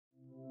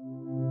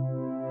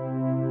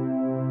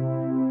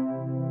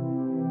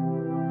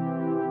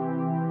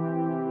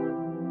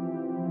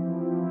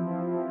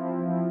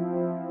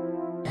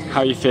How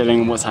are you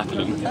feeling and what's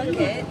happening?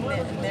 Okay,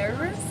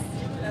 nervous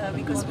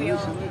because we are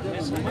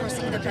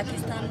crossing the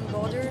Pakistan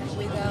border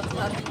without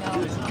having our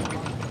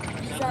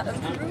visa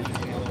approved.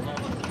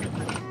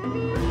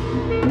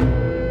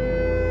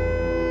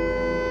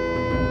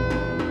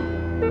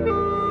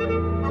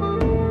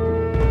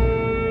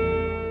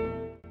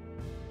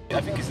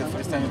 I think it's the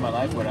first time in my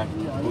life where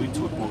I'm going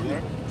to a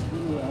border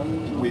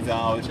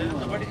without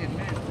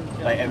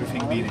like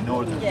everything being in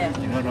order. Yeah.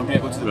 You know, normally I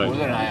go to the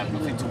border and I have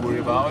nothing to worry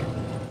about.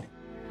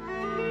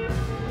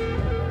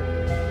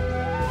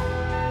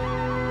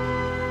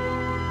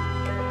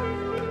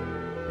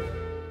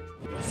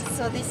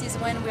 So this is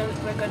when we're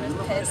going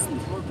to test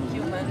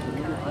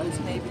humankind,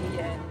 maybe.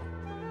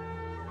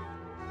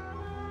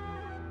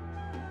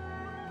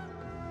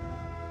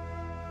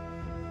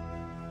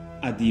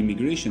 At the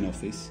immigration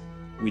office,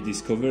 we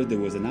discovered there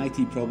was an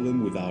IT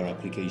problem with our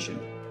application.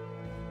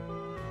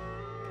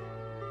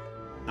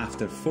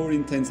 After 4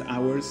 intense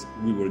hours,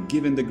 we were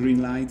given the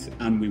green light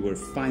and we were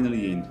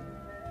finally in.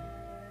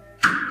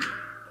 Oh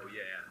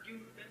yeah.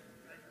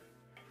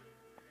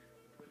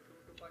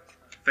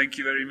 Thank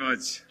you very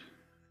much.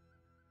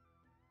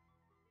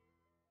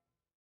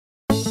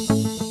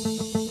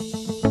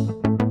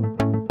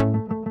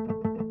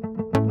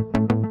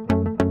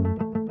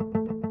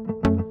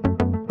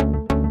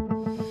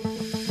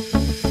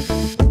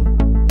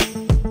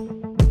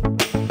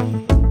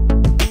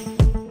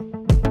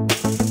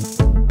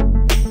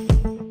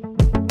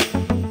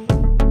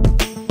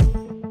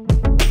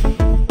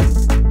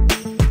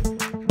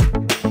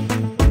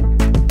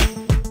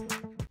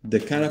 The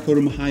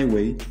Karakoram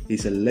highway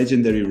is a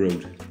legendary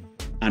road,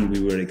 and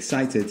we were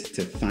excited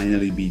to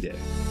finally be there.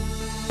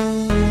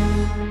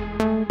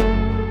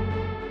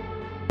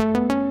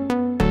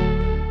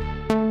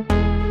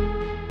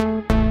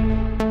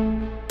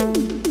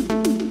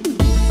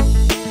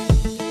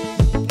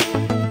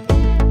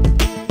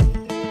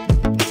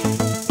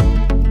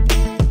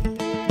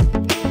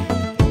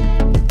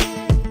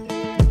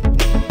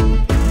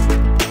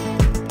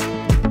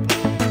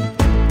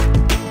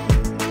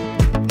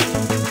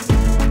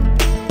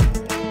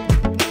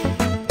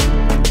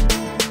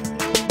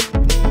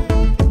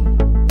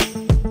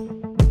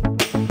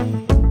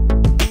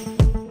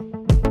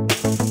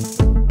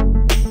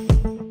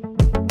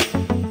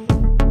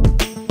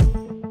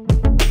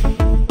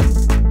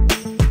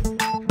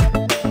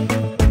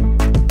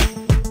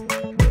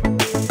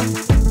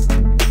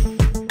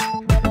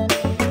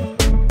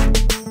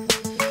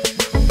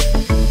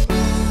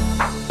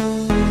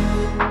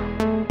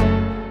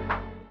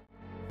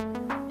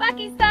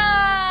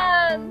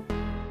 Pakistan!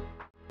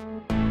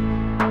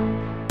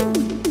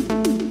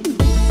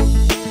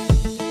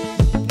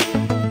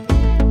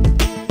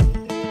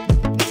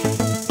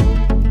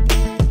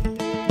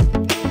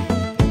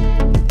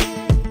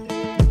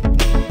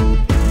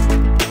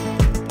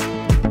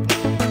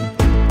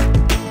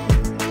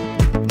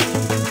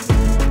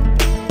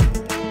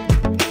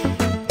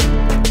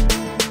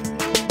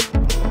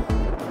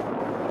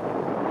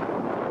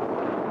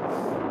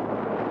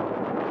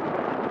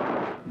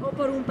 O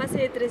por un pase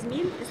de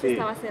 3000, este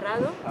estaba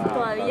cerrado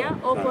todavía,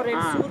 o por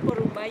el sur, por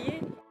un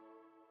valle.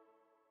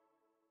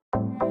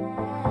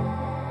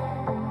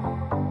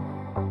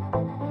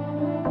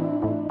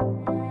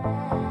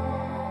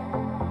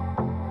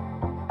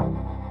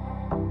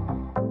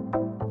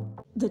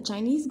 The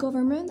Chinese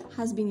government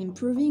has been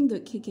improving the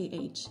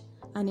KKH,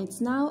 and it's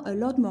now a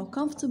lot more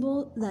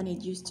comfortable than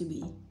it used to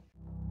be.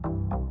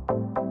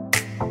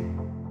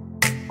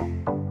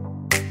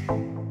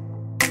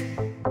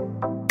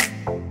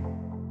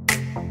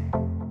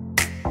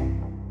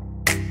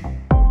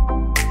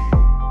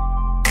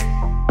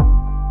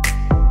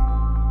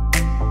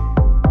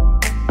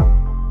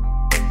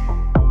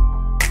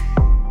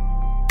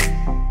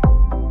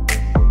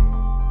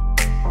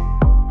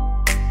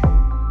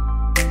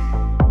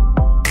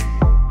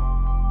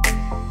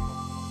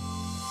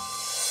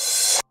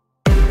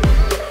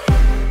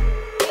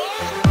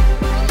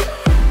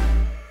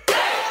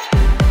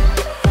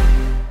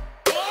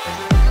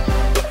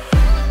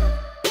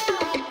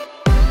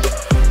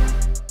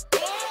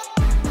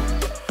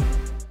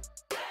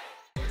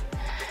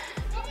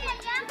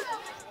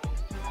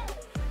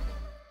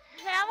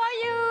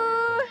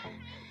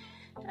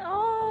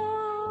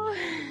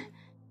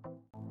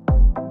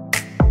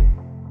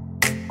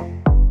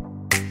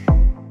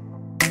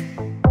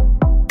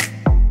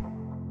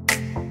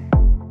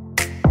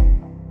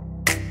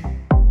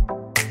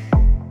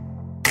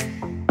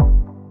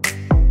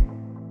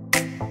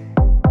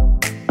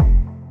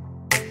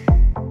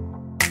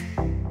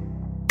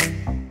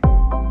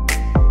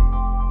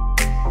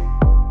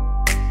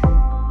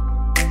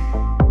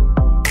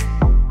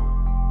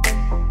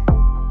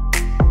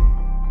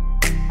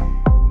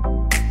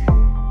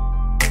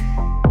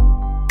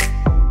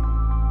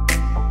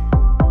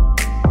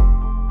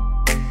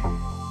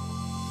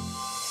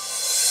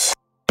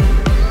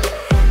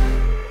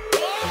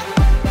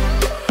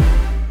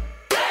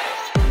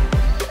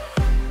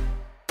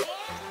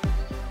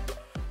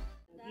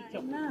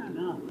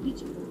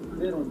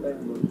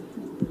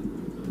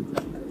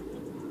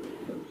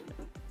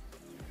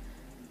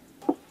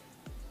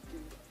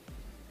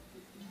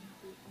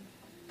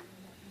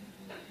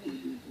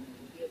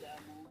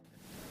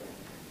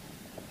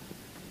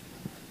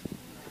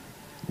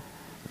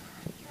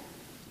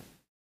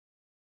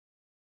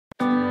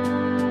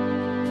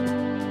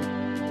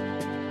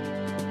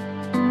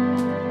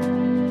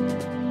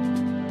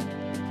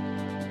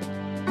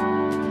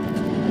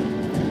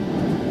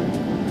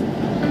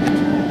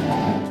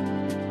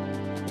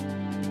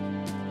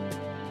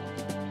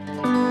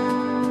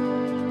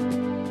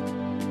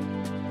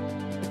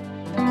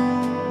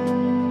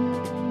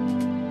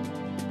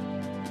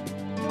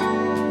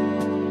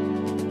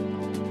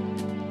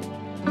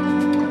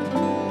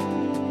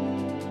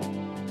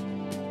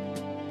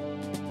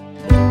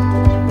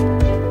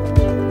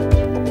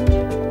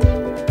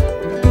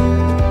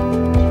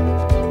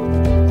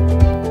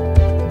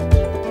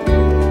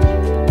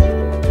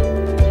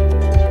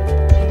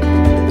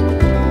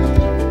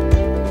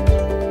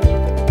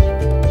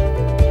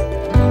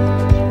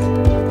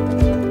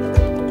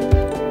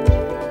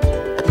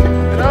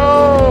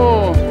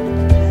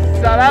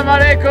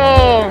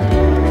 go!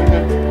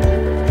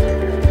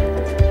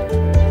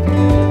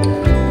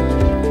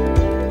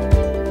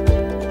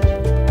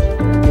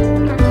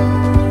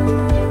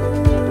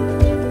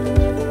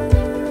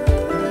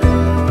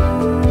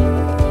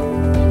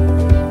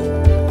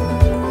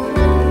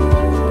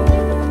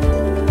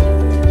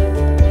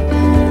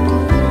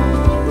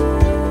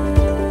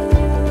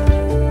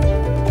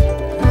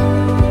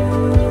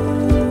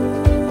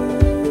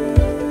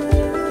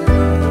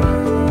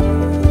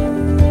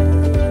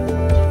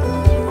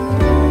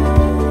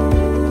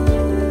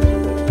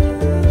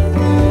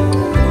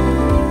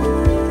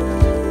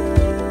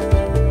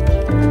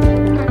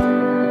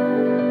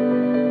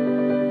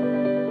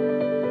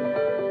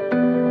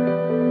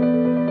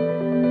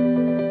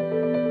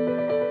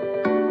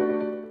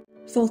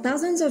 For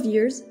thousands of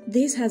years,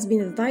 this has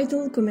been a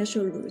vital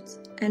commercial route,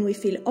 and we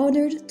feel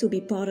honored to be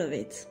part of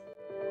it.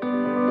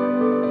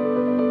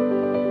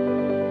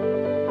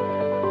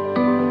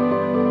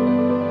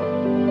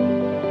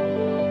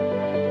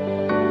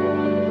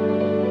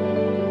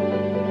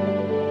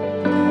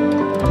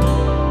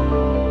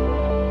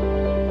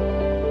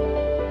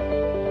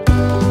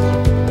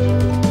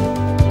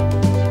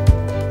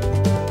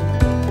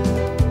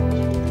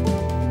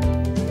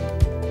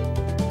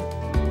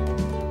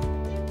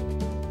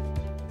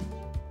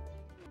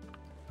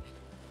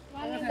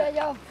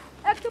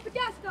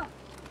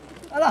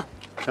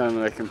 Assalamu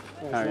alaikum.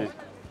 How are you?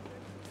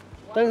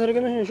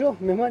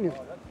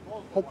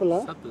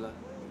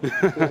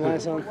 My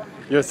son.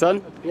 Your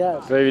son?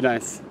 Yes. Very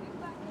nice.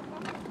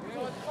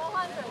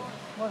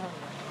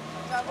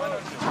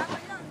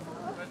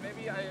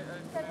 Maybe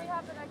can we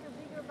have like a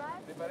bigger bag?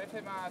 ¿Te parece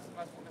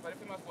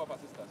más guapas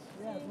estas?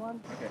 Yes, one.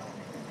 Okay.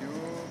 You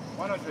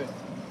 100.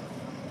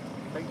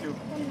 Thank you.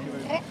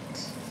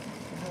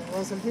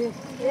 One selfie?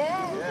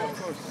 Yeah,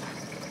 of course.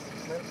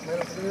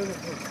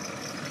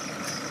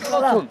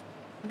 Hello.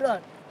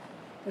 Dad.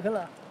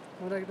 Hello.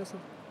 What are you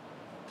doing?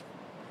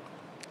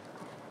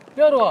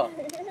 Very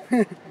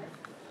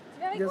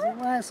Yes, good.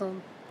 my son.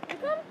 You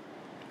come?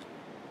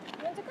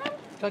 You want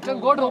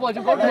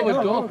to come?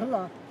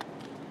 Hello.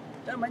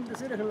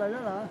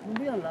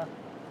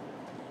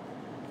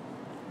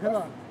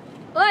 Hello.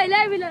 Oi,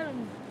 لا بلا.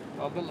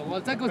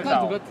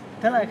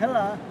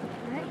 Hello.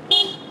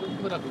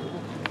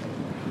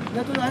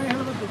 لا تقول عليه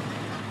hello بدو.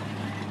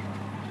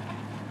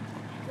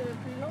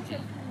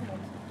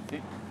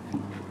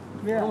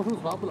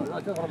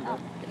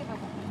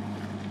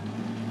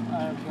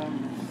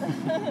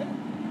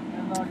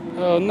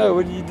 Oh no,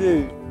 what do you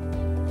do?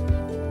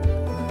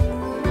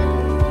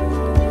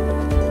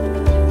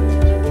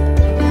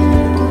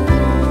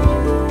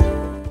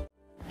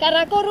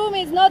 Karakoram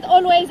is not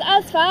always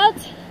asphalt.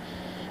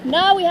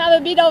 Now we have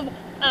a bit of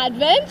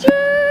adventure.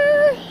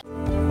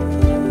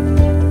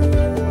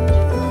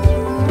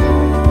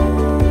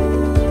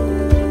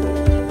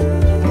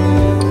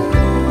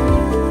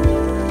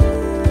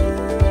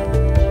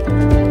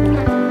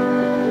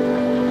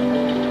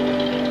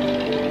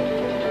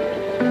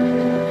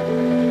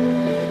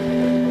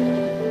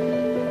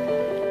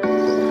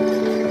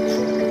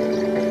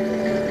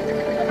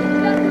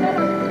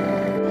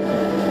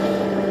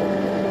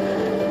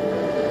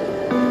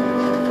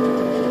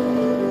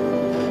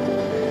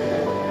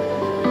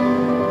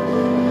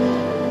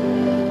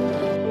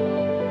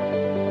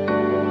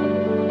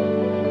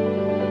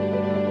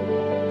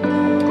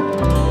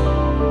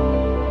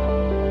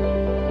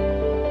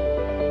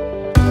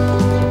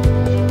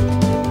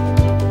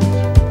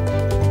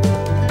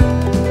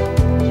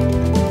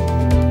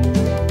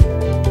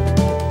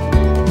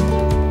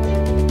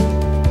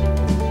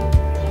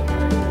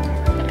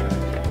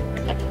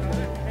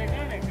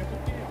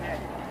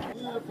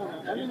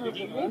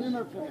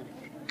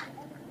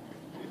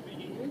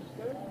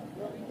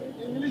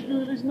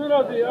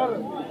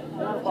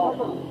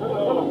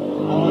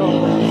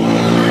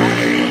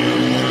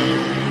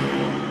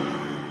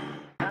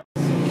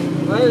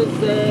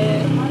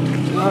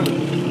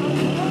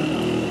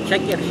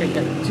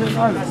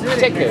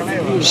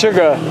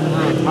 Sugar.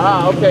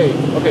 Ah, okay.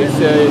 Okay, it's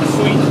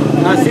sweet.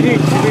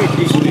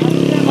 Sweet.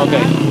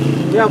 Okay.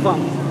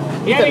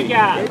 Italy.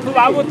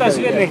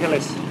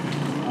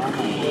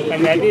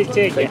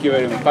 Thank you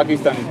very much.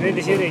 Pakistan. Going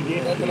Chile.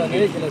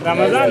 Chile.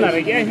 Coming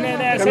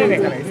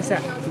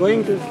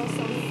to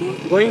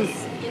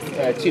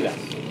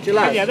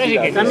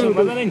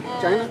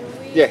China.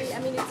 Yes.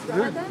 I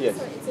mean, it's Yes.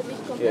 so it's a bit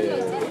Yeah. complicated,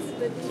 but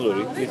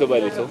Slowly, little by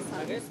little.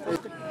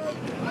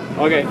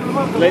 Okay,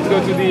 let's go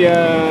to the.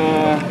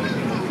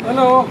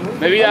 Hello.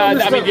 Maybe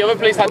I mean the other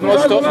place had more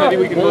stuff. Maybe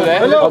we can go there.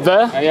 Hello. Up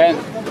there? Yeah.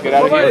 Get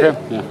out of here.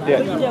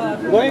 Yeah.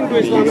 Going to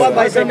Islamabad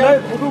bicycle.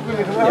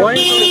 Going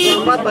to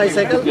Islamabad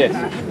bicycle. Yes.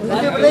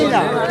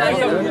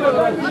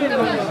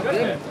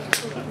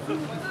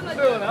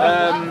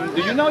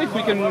 Do you know if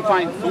we can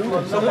find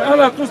food somewhere?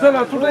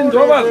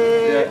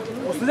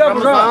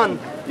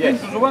 Yes.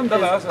 Okay.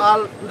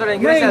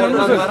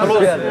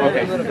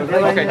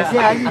 Okay.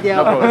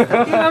 No problem.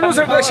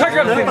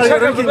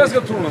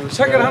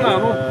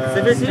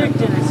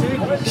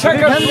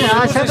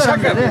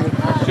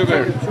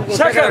 Sugar.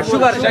 Sugar.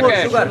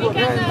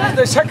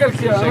 The sugar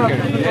here.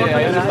 Yeah,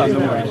 I understand.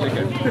 Don't worry.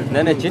 Sugar.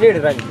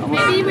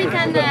 Maybe we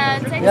can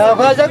take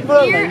some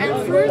beer and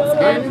fruits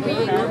and we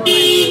go and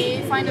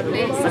we find a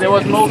place. But there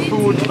was no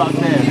food back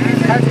there.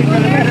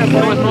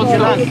 There was no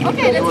stuff.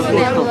 Okay, let's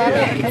go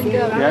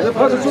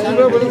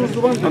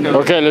there.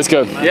 Okay, let's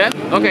go. Yeah?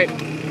 Okay.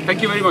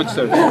 Thank you very much,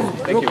 sir.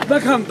 Thank you.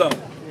 Welcome down.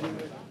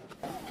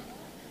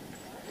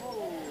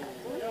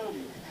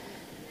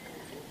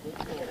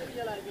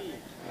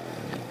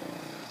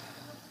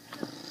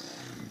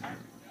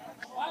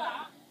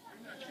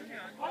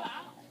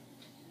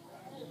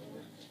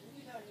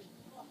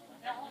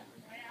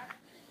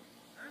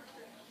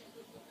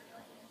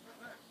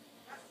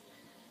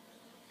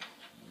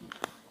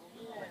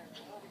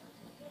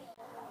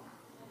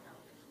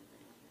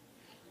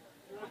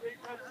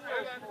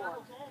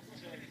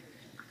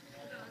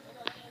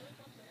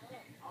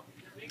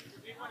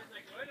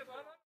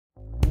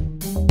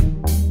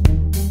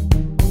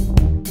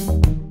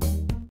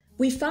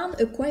 We found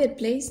a quiet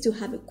place to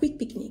have a quick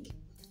picnic,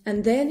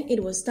 and then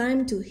it was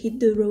time to hit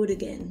the road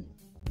again.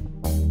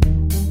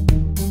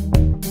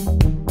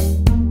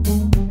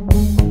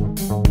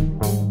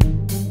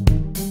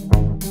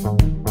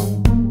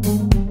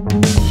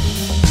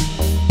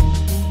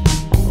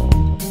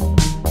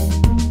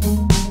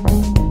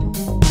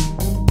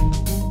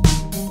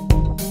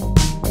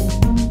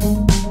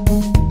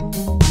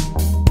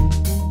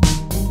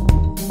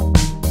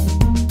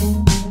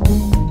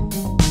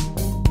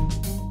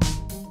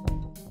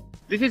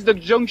 This is the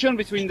junction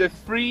between the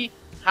three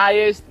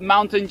highest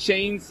mountain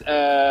chains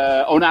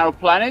on our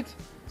planet.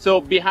 So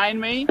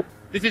behind me,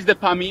 this is the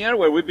Pamir,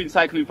 where we've been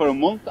cycling for a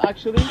month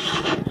actually.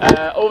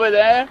 Over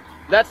there,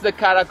 that's the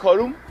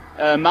Karakoram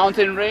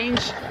mountain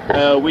range,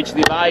 which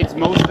divides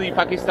mostly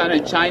Pakistan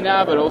and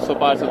China, but also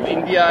parts of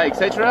India,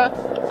 etc.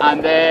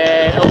 And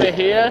then over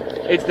here,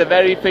 it's the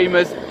very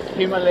famous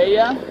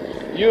Himalaya.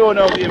 You all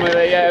know the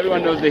Himalaya,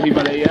 everyone knows the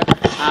Himalaya.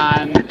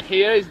 And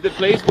here is the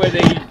place where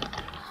they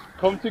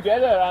come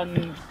together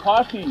and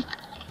party.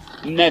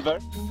 Never.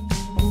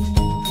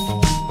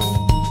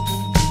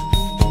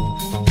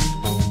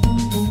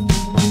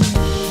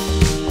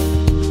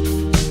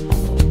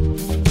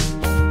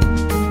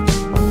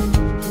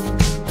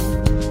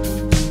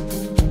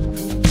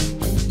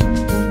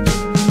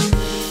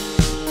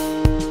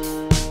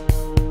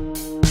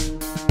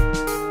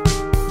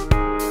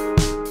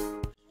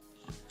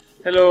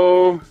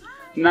 Hello,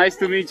 nice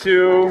to meet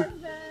you.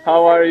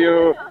 How are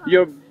you?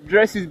 Your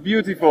dress is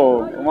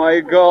beautiful. Oh my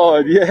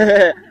god,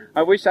 yeah.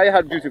 I wish I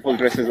had beautiful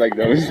dresses like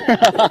those.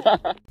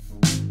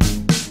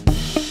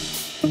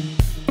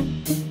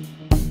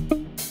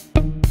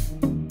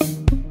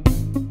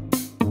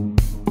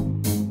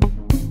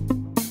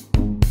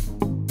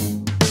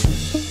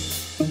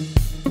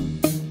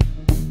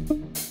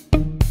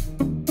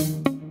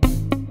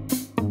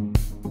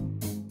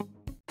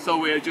 So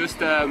we're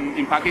just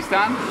in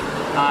Pakistan,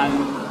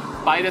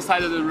 and by the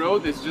side of the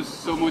road there's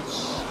just so much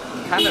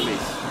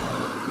cannabis.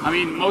 I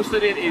mean, most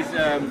of it is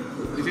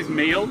this is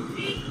male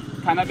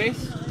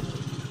cannabis,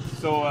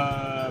 so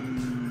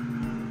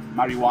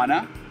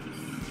marijuana.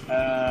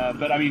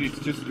 But I mean, it's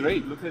just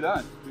great. Look at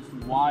that, just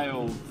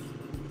wild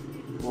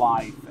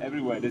life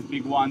everywhere. There's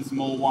big ones,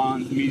 small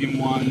ones, medium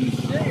ones,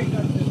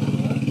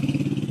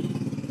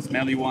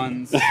 smelly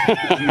ones.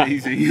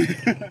 Amazing.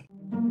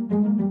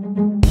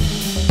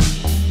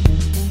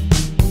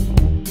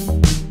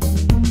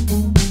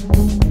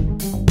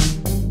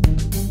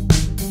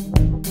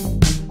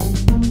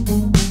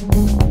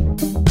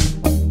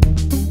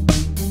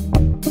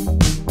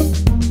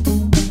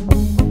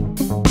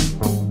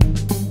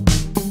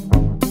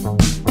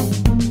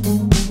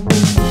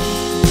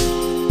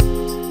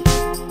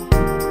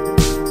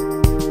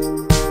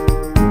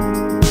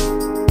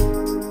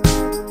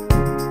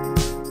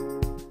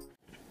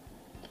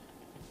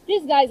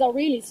 These guys are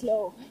really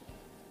slow.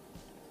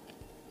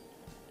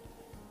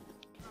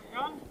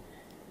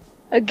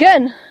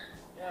 Again?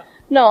 Yeah.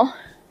 No.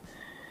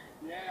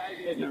 Yeah,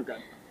 I no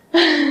gun.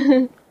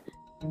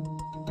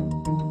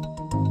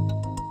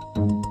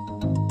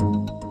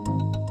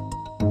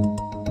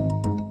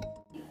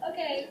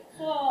 Okay,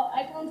 so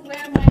I can't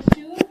wear my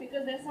shoe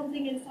because there's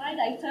something inside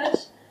I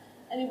touched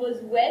and it was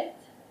wet.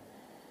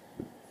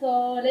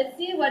 So let's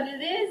see what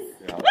it is.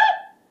 Yeah.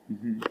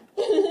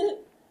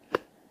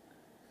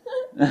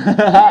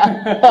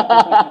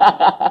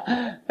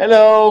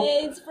 Hello.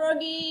 Hey, it's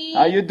Froggy.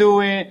 How you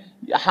doing?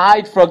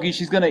 Hide, Froggy.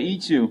 She's gonna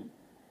eat you.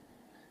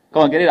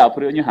 Go on, get it out.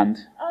 Put it on your hand.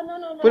 Oh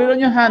no. Put it on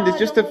your hand. It's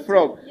just a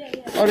frog. Yeah.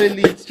 Oh,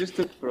 really? It's just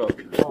a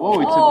frog.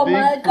 Whoa, it's a big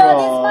my frog. God,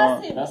 it's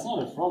massive. That's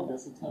not a frog,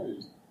 that's a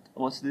toad.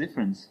 What's the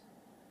difference?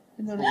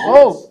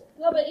 Oh!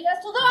 No, but it has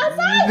to go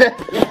outside.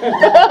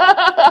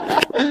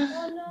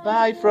 Oh, no.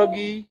 Bye,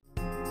 Froggy.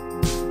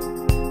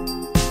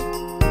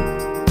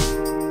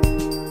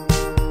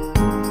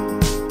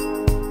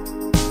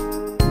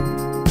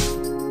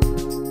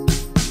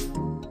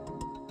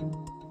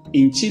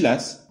 In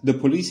Chilas, the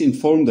police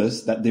informed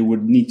us that they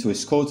would need to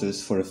escort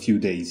us for a few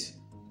days.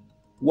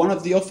 One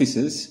of the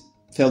officers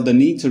felt the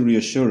need to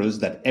reassure us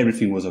that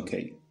everything was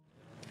okay.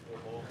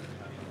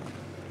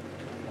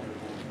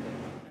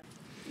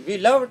 We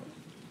love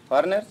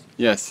foreigners.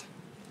 Yes,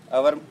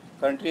 Our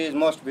country is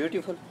most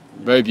beautiful.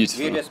 very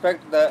beautiful. We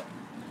respect the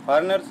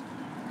foreigners,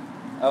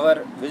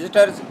 our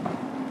visitors.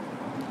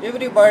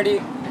 Everybody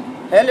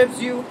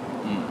helps you,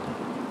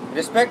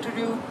 respect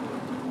you.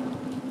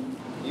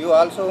 You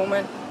also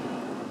woman.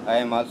 I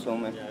am also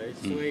woman.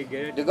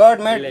 The God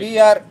made we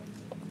are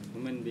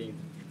Human being.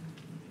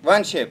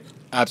 one shape.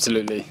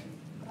 Absolutely.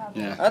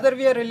 Yeah. Other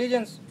we are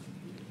religions.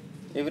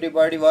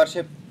 Everybody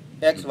worship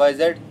X, Y,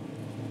 Z.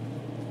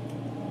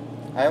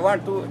 I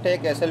want to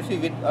take a selfie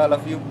with all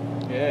of you.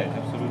 Yeah,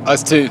 absolutely.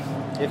 Us too.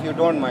 If you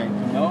don't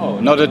mind, No,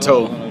 Not at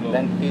all.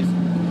 then please.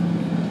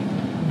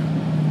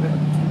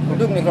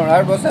 Duduk ni kalau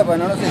ada bosan apa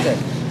nono sih?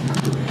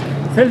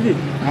 Selfie.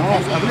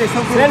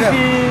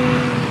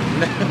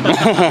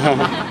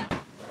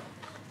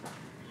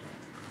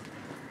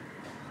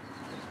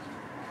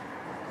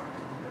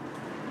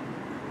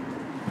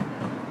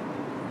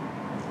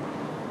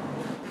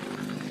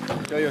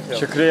 Show yourself.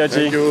 Shukriya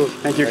ji.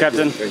 Thank you,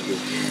 Captain. Thank you.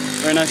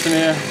 Very nice to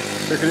meet you.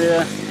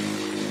 Shukriya.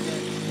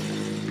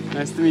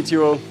 Nice to meet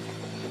you all.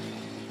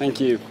 Thank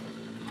you.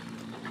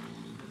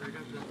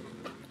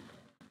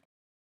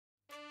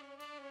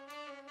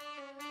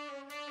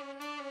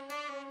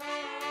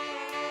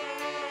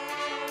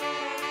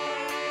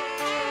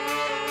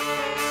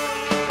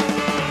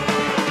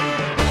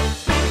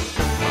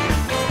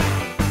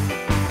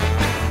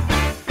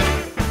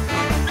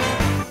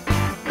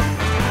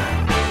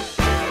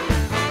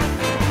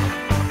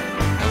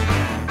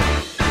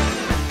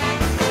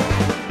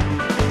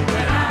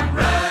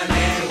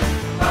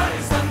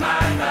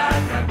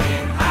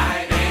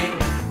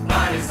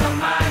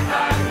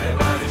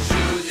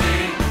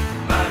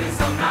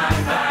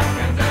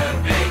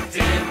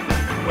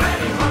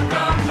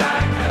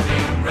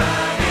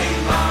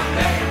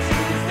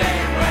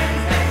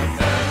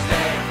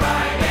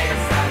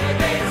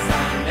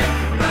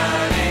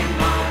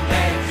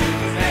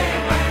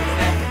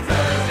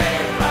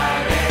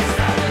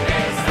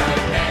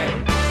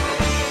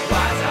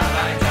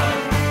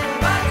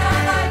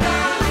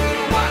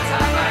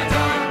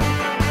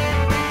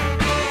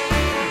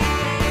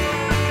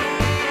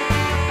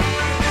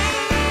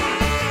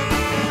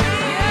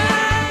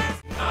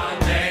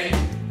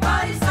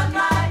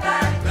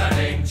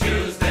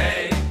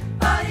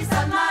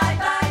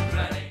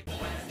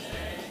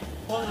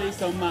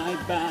 Police on my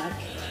back.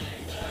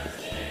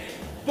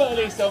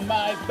 Police on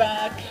my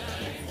back.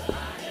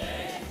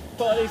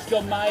 Police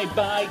got my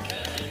bike.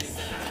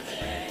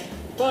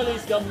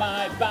 Police got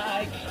my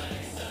bike.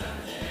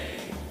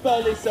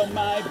 Police on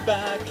my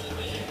back.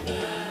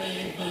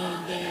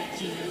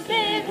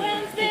 Tuesday,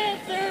 Wednesday,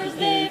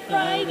 Thursday,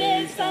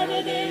 Friday,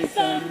 Saturday,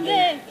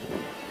 Sunday.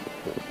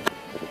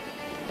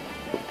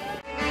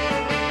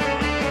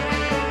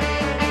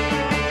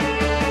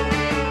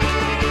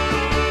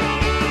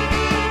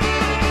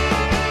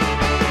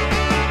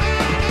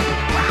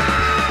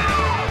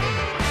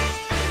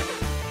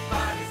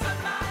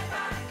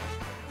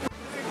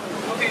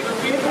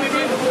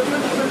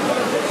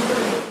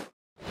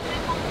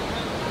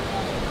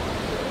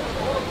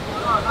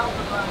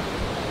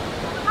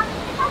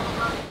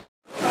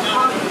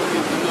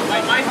 My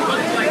bicycle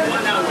is like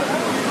 1 hour.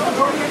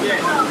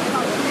 Yes.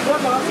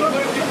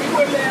 We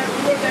were there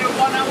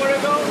 1 hour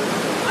ago,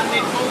 and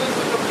they told us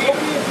to come here.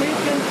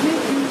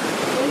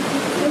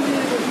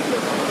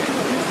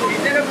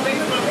 Is there a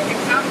place where we can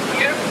camp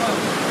here?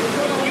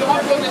 You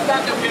have to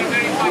understand that we are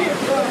very tired.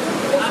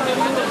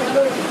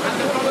 And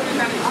the problem is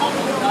that it's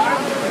almost dark,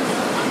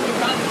 and we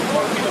can't do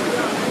 4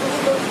 kilometers.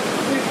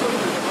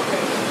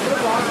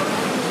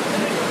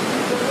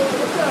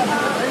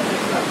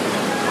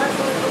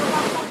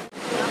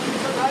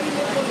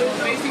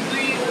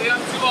 Basically, we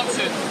have two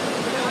options.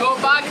 Go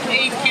back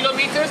 8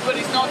 kilometers, but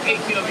it's not 8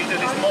 kilometers,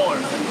 it's more.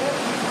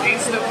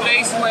 It's the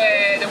place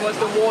where there was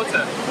the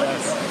water.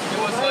 It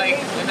was like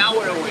an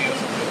hour away or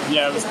something.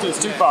 Yeah, it's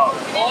too far.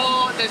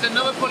 Oh, there's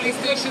another police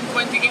station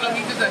 20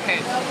 kilometers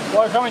ahead.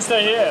 Why can't we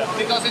stay here?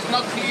 Because it's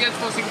not cleared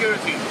for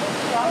security.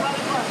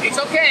 It's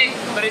okay,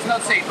 but it's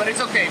not safe. But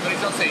it's okay, but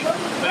it's not safe.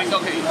 But it's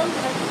okay,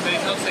 but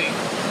it's not safe.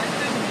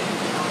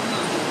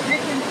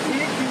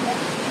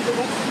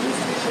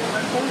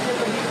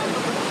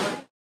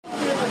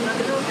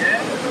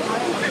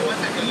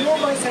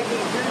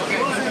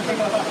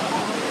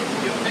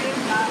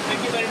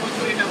 Thank you very much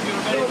for your help. You're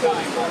very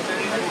kind.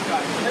 Very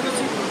kind.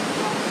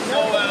 So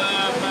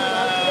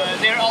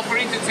they're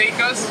offering to take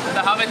us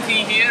to have a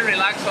tea here,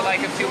 relax for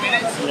like a few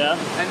minutes,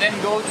 and then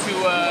go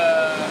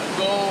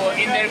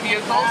in their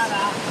vehicles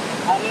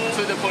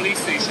to the police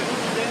station.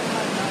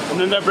 And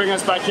then they'll bring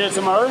us back here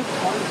tomorrow?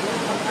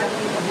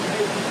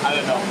 I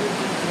don't know.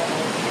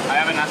 I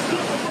haven't asked them.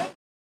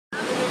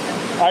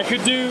 I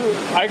could do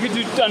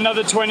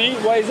another 20.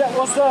 What is that?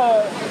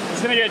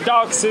 It's gonna get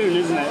dark soon,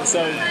 isn't it?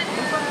 So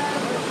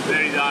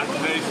very dark,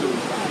 very soon.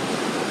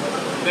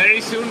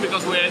 Very soon,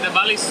 because the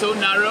valley is so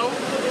narrow,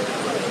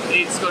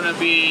 it's gonna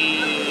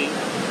be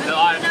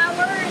dark. In an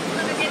hour, it's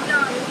gonna get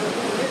dark.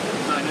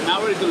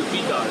 hour is going to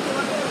be dark.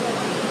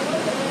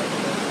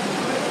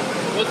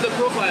 What's the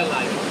profile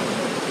like?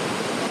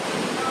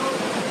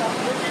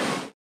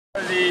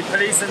 The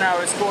police are now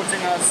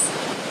escorting us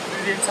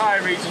through the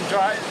entire region,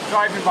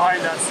 driving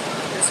behind us.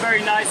 It's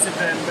very nice of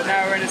them, but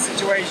now we're in a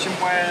situation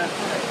where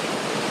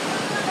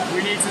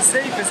we need to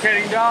sleep. It's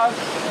getting dark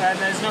and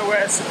there's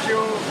nowhere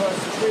secure for us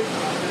to sleep.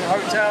 The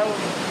hotel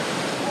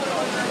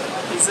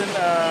isn't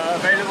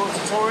available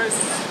to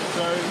tourists,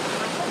 so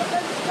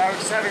now we're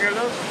just having a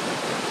look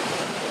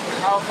at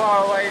how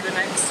far away the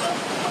next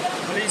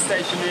police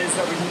station is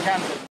that we can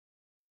camp at.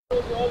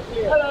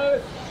 Hello.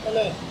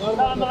 Hello.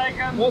 Assalamu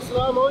alaikum.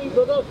 Assalamu alaikum,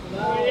 brother.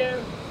 How are you?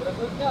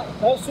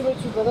 Nice to meet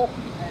you, brother.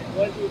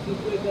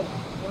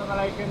 Assalamu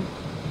alaikum.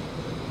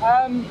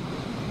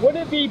 Would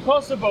it be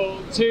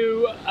possible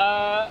to,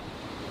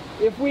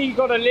 if we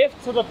got a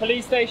lift to the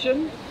police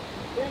station?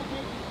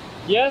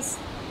 Yes?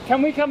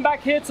 Can we come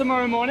back here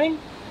tomorrow morning?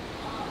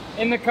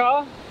 In the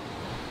car?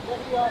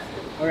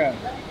 Okay.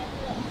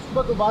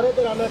 सुबह दोबारा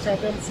इधर आना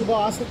चाहते हैं, सुबह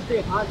आ सकते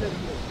हैं, आ सकते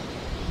हैं।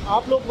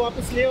 आप लोग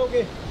वापस ले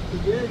आओगे?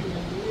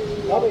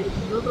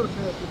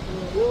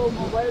 वो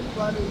मोबाइल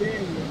वाले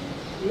लेंगे,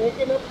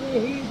 लेकिन अपनी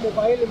ही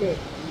मोबाइल में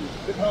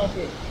दिखा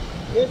के।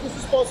 Yes, this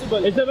is possible.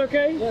 Is that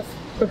okay? Yes.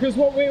 Because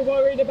what we're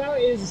worried about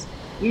is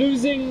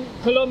losing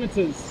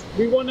kilometers.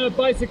 We want to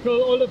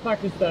bicycle all of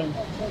Pakistan.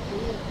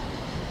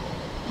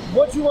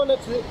 What you want?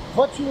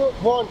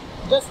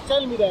 Just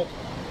tell me that.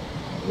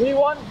 We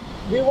want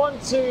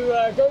to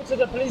go to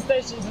the police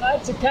station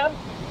tonight to camp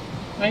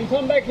and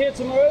come back here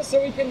tomorrow so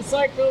we can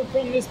cycle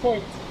from this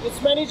point.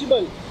 It's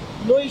manageable,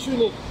 no issue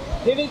in it.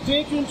 They will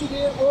take you into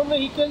their own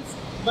vehicles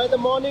by the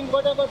morning,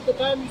 whatever the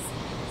time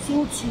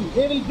suits you.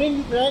 They will bring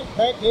you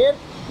back here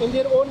in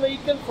their own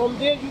vehicle. From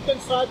there you can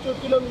start your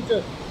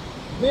kilometer,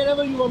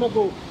 wherever you want to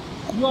go.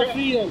 You are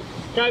free then.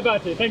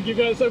 Kaibati, thank you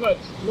guys so much.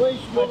 No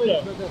issue, no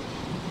worries, brother.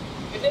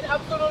 Is it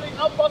absolutely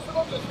not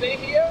possible to stay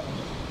here?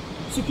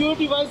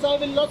 Security wise, I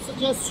will not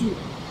suggest you.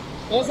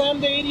 As I am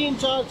the area in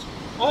charge,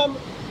 I am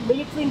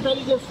military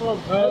intelligence from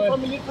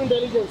military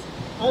intelligence.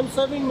 I am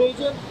serving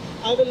major.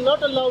 I will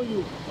not allow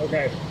you.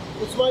 Okay.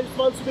 It's my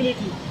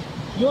responsibility.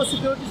 Your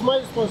security is my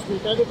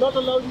responsibility. I will not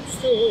allow you to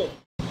stay here.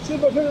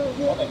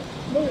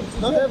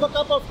 Now have a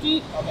cup of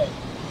tea. Okay.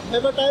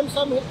 Have a time,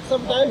 some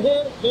time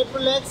here. Get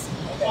relaxed.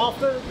 Okay.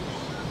 After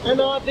an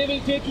hour, they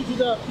will take you to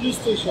the police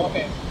station.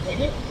 Okay.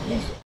 Okay.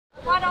 Please.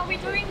 What are we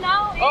doing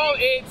now? Oh,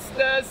 it's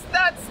the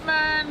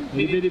Statsman!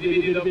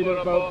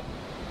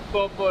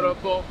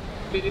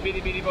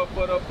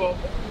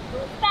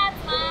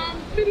 Statsman!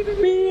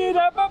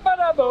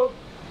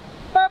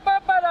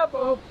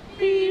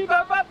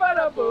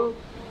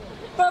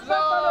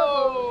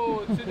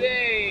 So,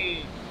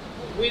 today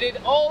we did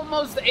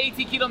almost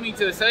 80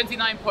 kilometers,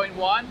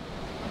 79.1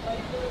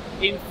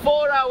 in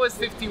 4 hours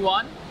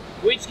 51,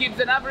 which gives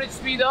an average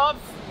speed of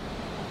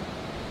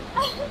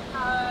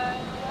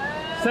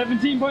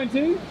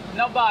 17.2?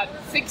 not bad,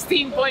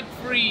 16.3.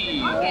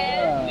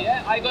 Okay.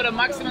 Yeah, I got a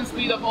maximum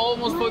speed of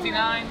almost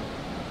 49.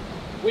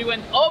 We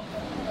went up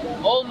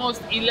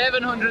almost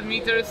 1100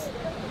 meters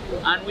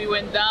and we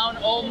went down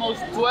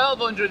almost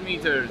 1200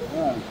 meters.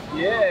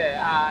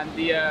 Yeah, and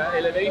the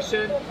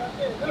elevation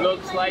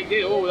looks like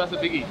this. Oh, that's a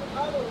biggie.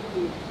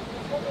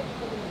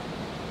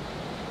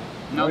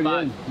 Not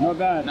bad. Not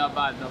bad. Not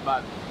bad, not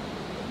bad.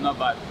 Not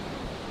bad.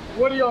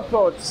 What are your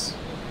thoughts?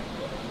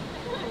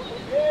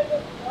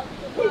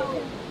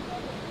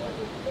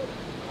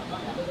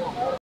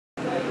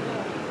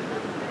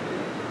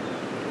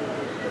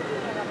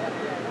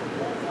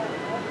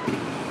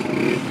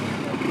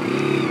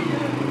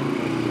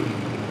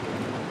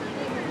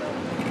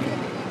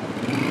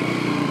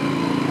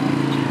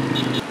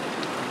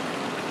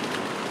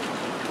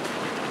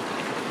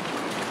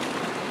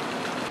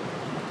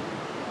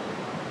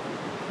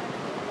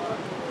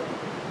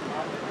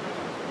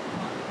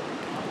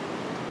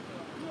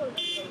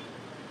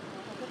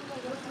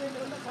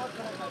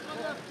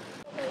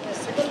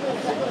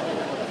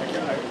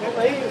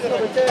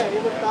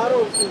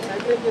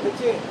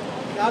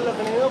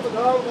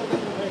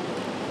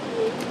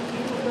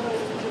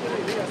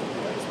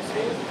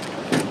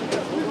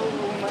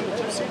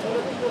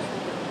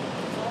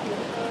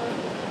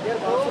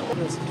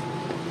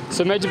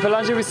 So Major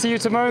Palanji, we see you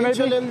tomorrow maybe?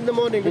 Inshallah in the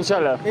morning.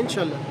 Inshallah.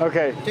 Inshallah.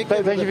 Okay. Take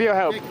care, Thank you for your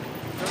help.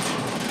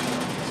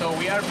 So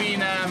we have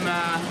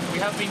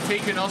been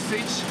taken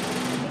hostage.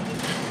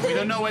 We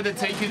don't know where they're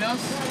taking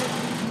us.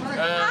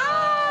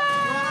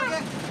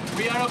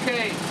 We are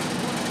okay.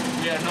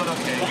 We are not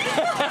okay.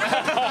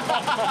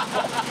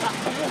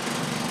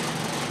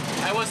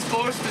 I was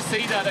forced to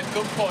say that at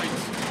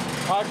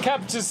gunpoint. Our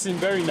captors seem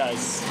very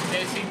nice.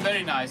 They seem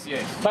very nice,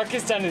 yes.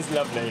 Pakistan is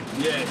lovely.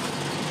 Yes.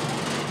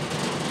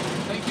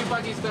 Thank you,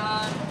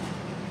 Pakistan.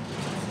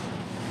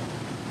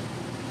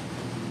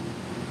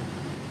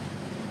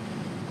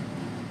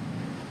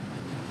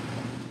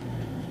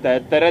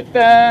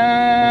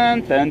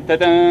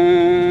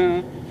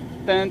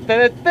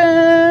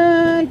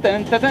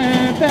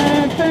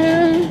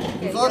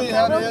 Sorry,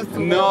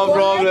 no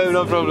problem,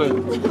 no problem.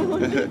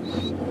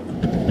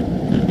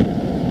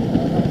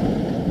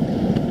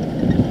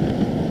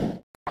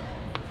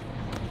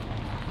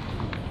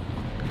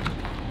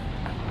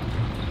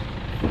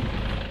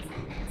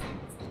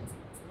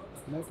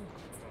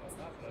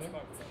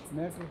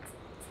 Metro.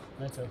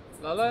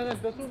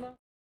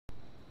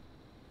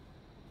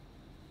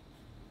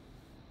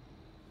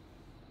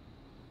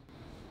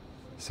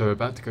 So we're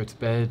about to go to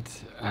bed.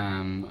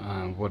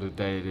 What a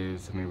day it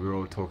is. I mean, we were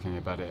all talking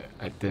about it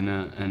at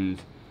dinner,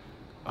 and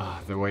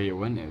the way it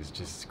went is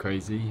just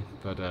crazy.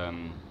 But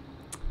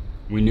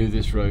we knew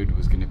this road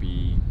was going to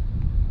be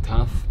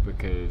tough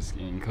because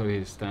in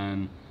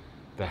Gilgit-Baltistan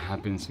there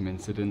have been some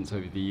incidents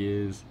over the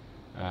years.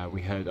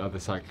 We heard other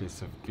cyclists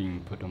have been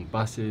put on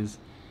buses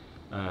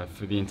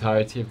for the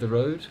entirety of the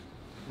road,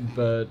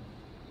 but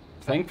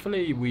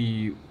thankfully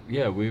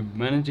we're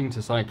managing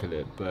to cycle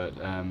it, but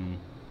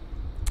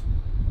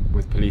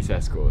with police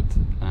escort,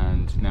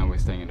 and now we're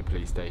staying at a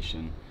police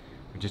station.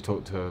 We just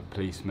talked to a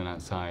policeman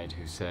outside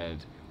who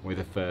said we're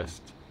the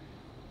first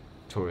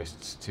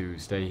tourists to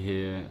stay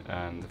here,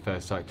 the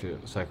first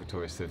cycle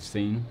tourists they've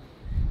seen.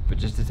 But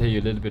just to tell you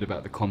a little bit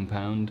about the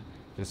compound,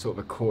 there's sort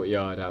of a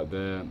courtyard out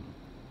there,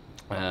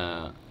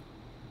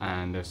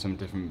 and there's some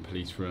different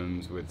police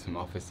rooms with some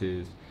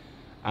offices.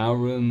 Our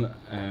room,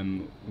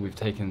 we've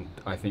taken,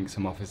 I think,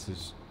 some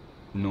officers'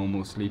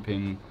 normal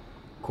sleeping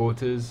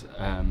quarters,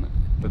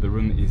 but the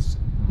room is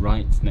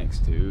right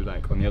next to,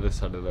 like on the other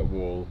side of that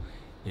wall,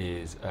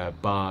 is a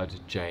barred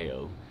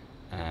jail.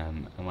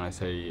 And when I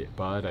say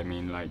barred, I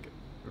mean like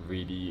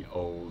really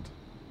old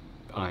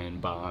iron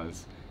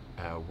bars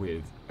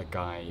with a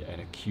guy, an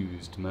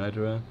accused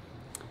murderer,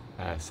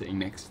 sitting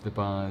next to the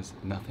bars.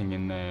 Nothing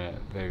in there,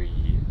 very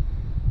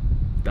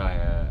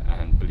dire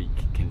and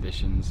bleak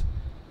conditions.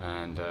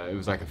 And it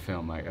was like a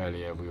film. Like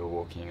earlier we were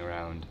walking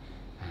around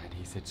and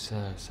he said,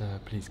 sir,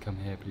 please come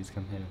here, please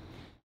come here.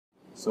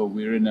 So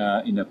we're in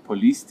a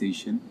police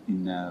station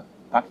in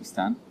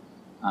Pakistan,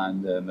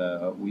 and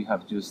we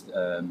have just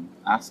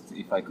asked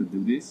if I could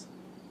do this,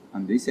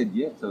 and they said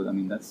yeah. So I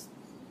mean that's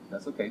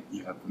okay.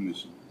 You have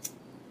permission.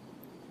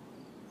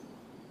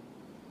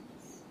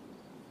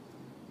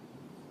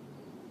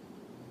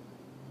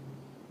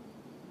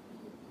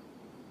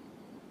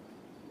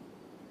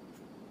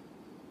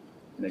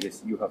 And I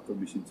guess you have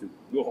permission too.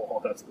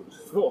 Oh, that's good.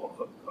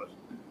 Oh gosh.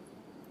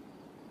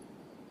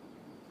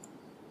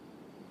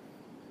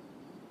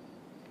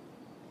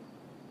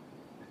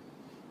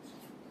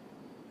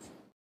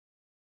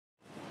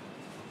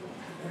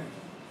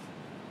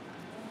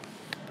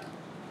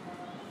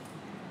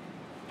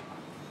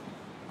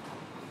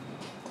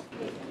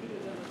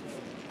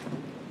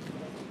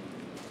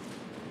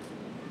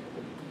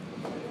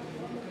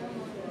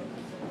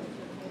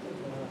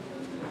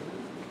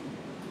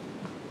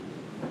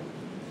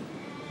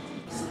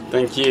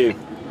 Thank you.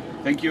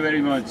 Thank you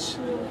very much.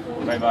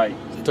 Bye bye.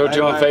 Talk to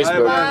you on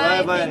Facebook.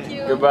 Bye. Thank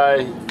you.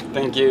 Goodbye.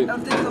 Thank you.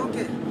 Everything's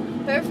okay.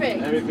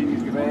 Perfect. Everything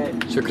is great.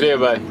 Shukriya,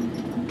 bye.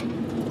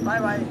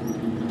 Bye-bye.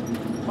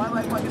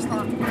 Bye-bye,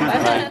 Pakistan.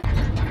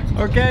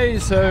 Okay,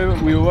 so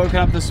we were woken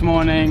up this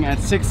morning at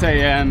 6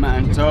 AM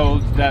and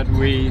told that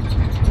we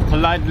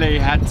politely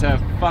had to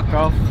fuck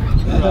off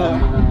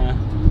from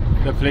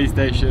the police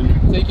station.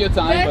 Take your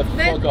time, but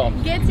fuck off.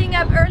 Getting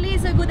up early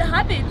is a good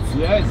habit.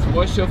 Yes,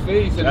 wash your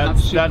face and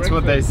have shit That's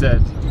what they breakfast.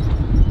 said.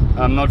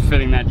 I'm not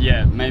feeling that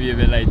yet, maybe a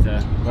bit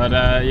later. But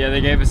yeah,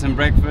 they gave us some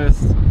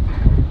breakfast,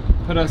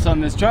 put us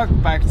on this truck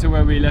back to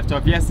where we left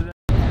off yesterday.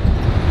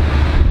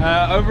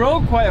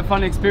 Overall, quite a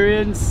fun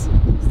experience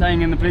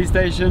staying in the police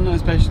station,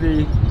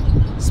 especially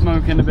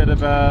smoking a bit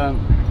of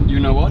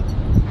you know what?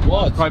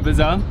 What? Quite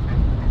bizarre.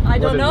 I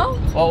don't know.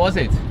 What was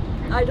it?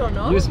 I don't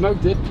know. You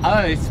smoked it.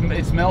 Oh, it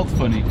smelled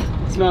funny.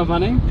 Smell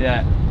funny?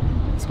 Yeah.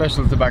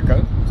 Special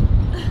tobacco.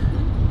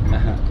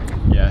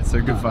 Yeah,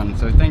 so good fun.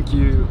 So thank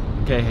you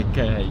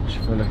KH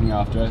for looking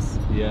after us.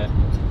 Yeah.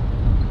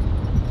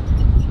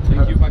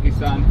 Thank you,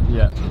 Pakistan.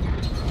 Yeah.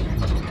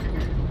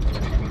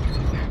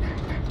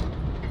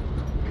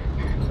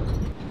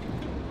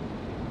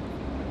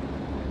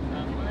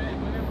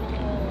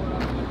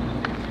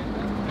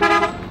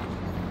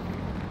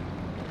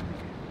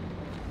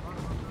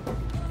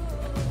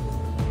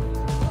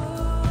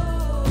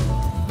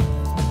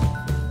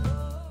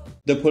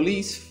 The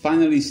police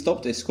finally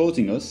stopped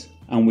escorting us,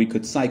 and we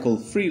could cycle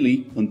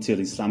freely until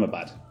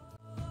Islamabad.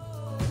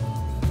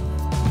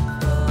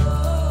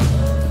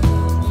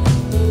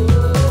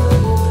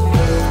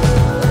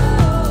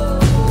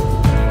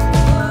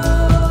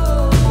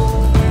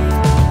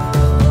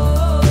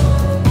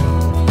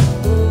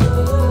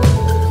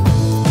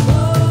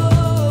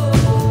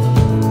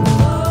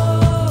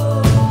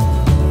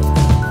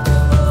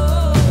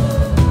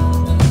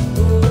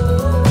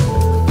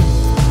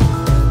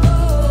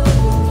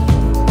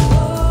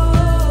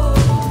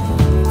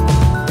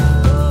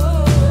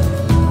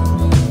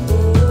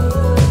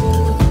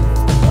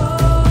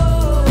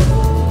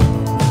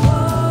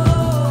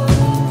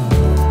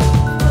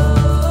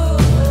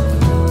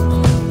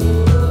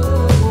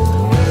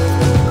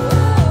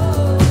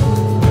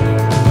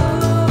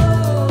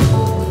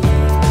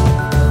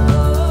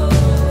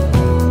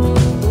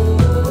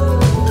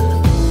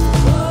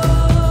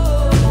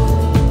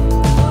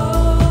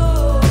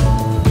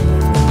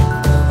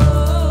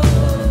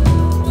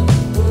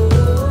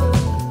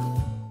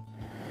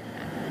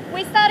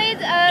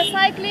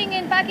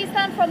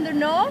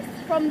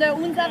 the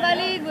Hunza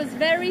Valley. It was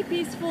very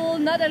peaceful,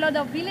 not a lot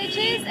of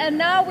villages, and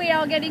now we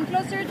are getting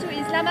closer to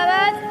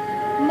Islamabad.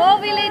 More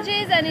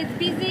villages and it's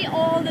busy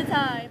all the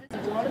time.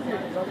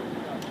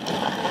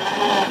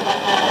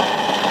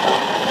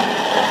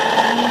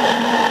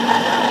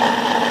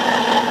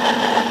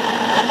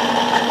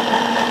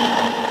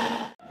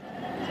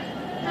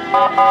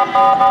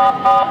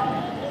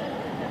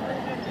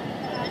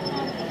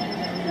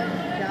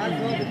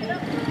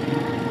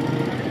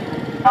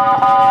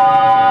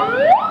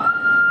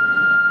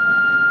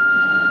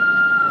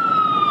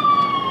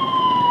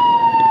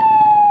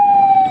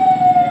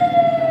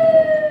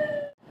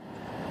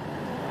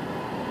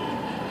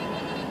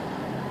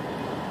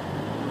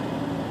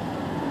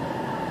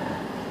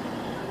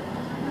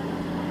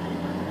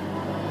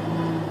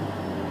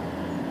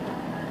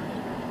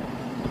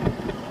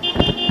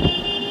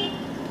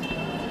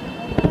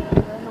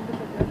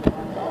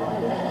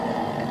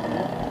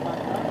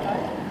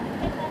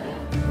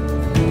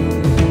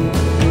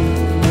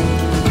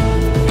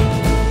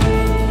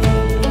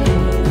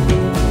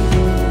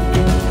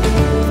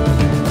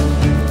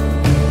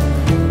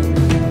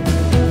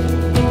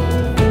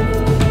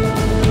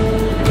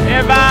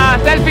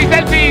 Selfie,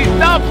 selfie,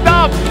 stop,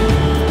 stop!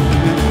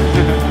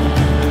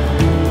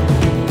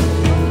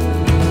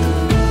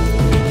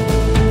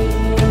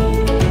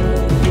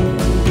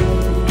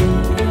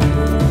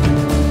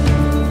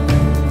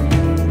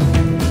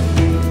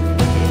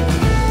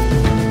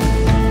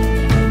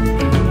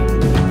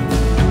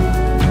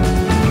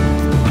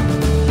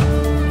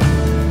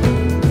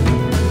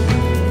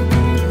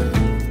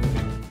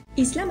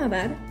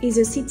 Islamabad is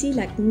a city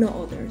like no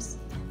others.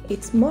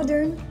 It's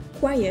modern,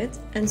 quiet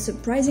and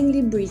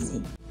surprisingly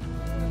breezy.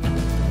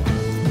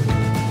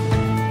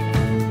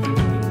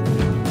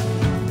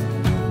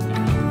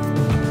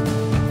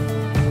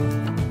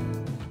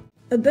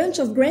 A bunch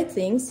of great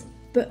things,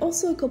 but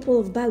also a couple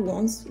of bad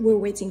ones were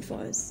waiting for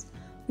us,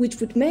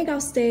 which would make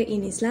our stay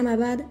in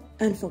Islamabad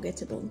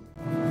unforgettable.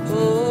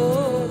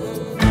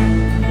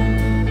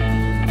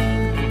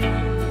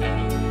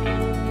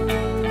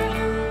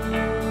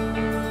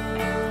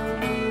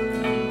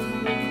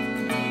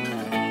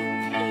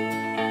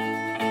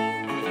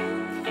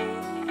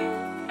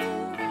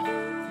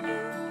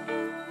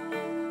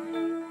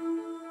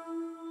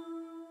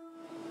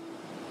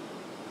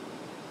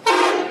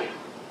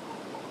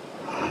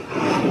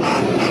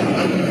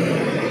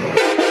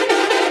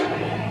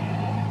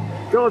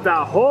 God,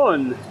 that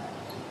horn!